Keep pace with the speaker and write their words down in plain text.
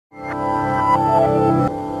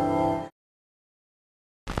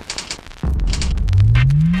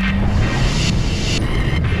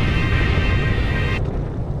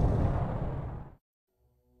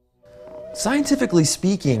Scientifically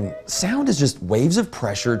speaking, sound is just waves of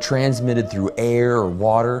pressure transmitted through air or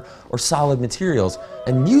water or solid materials,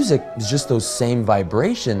 and music is just those same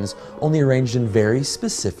vibrations, only arranged in very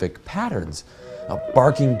specific patterns. Now,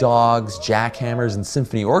 barking dogs, jackhammers, and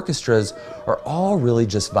symphony orchestras are all really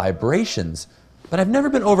just vibrations, but I've never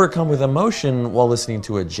been overcome with emotion while listening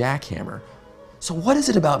to a jackhammer. So what is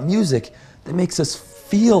it about music that makes us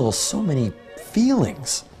feel so many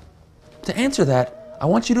feelings? To answer that, I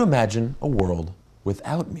want you to imagine a world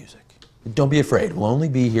without music. Don't be afraid, we'll only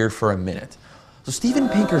be here for a minute. So Steven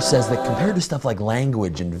Pinker says that compared to stuff like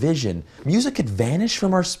language and vision, music could vanish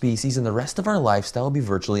from our species and the rest of our lifestyle would be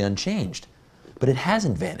virtually unchanged. But it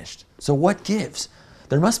hasn't vanished. So what gives?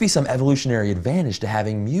 There must be some evolutionary advantage to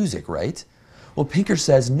having music, right? Well, Pinker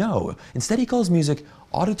says no. Instead, he calls music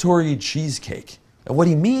auditory cheesecake. And what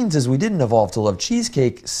he means is we didn't evolve to love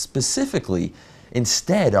cheesecake specifically.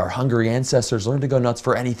 Instead, our hungry ancestors learned to go nuts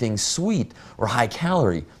for anything sweet or high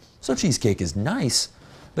calorie. So cheesecake is nice,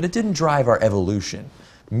 but it didn't drive our evolution.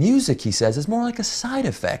 Music, he says, is more like a side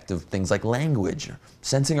effect of things like language, or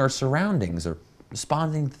sensing our surroundings, or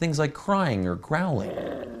responding to things like crying or growling.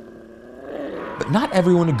 But not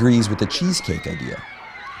everyone agrees with the cheesecake idea.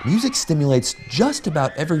 Music stimulates just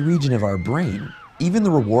about every region of our brain, even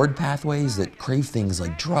the reward pathways that crave things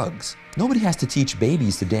like drugs. Nobody has to teach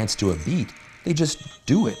babies to dance to a beat. They just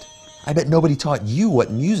do it. I bet nobody taught you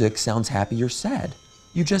what music sounds happy or sad.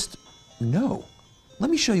 You just know.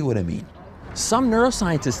 Let me show you what I mean. Some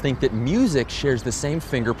neuroscientists think that music shares the same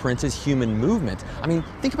fingerprints as human movement. I mean,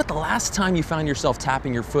 think about the last time you found yourself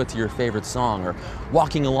tapping your foot to your favorite song or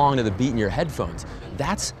walking along to the beat in your headphones.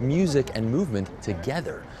 That's music and movement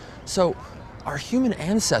together. So our human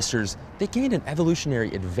ancestors, they gained an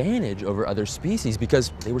evolutionary advantage over other species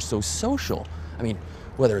because they were so social. I mean,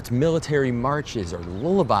 whether it's military marches or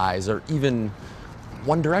lullabies or even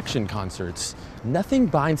One Direction concerts, nothing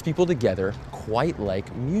binds people together quite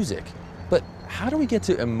like music. But how do we get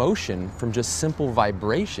to emotion from just simple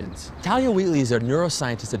vibrations? Talia Wheatley is a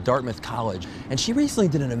neuroscientist at Dartmouth College, and she recently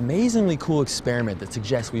did an amazingly cool experiment that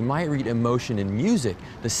suggests we might read emotion in music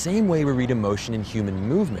the same way we read emotion in human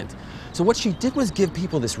movement. So what she did was give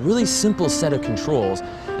people this really simple set of controls,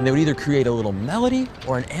 and they would either create a little melody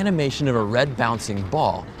or an animation of a red bouncing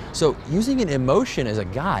ball. So using an emotion as a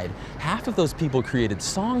guide, half of those people created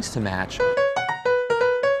songs to match,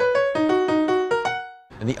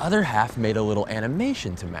 and the other half made a little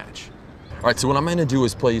animation to match. All right, so what I'm gonna do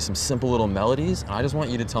is play you some simple little melodies, and I just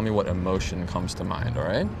want you to tell me what emotion comes to mind, all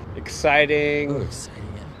right? Exciting. Ooh, exciting,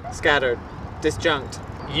 yeah. Scattered. Disjunct.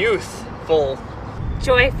 Youthful.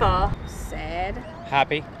 Joyful. Sad.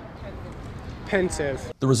 Happy.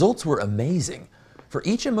 Pensive. The results were amazing. For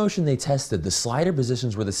each emotion they tested, the slider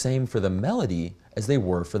positions were the same for the melody as they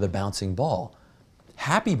were for the bouncing ball.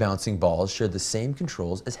 Happy bouncing balls shared the same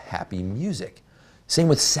controls as happy music. Same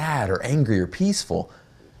with sad or angry or peaceful.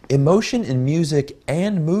 Emotion in music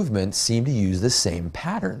and movement seem to use the same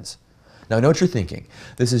patterns. Now I know what you're thinking.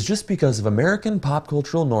 This is just because of American pop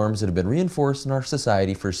cultural norms that have been reinforced in our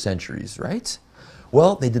society for centuries, right?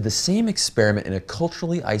 Well, they did the same experiment in a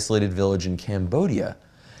culturally isolated village in Cambodia.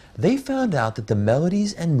 They found out that the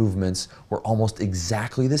melodies and movements were almost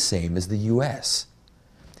exactly the same as the US.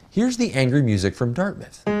 Here's the angry music from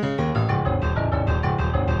Dartmouth.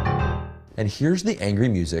 And here's the angry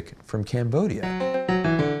music from Cambodia.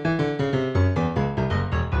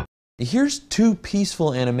 Here's two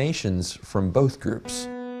peaceful animations from both groups.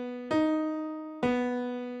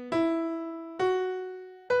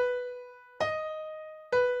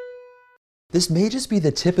 This may just be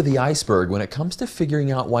the tip of the iceberg when it comes to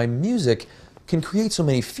figuring out why music can create so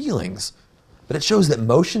many feelings, but it shows that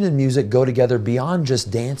motion and music go together beyond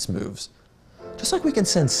just dance moves. Just like we can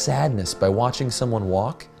sense sadness by watching someone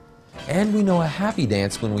walk, and we know a happy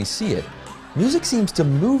dance when we see it, music seems to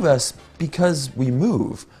move us because we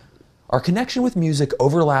move. Our connection with music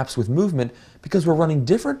overlaps with movement because we're running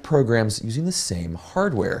different programs using the same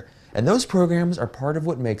hardware, and those programs are part of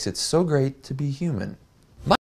what makes it so great to be human.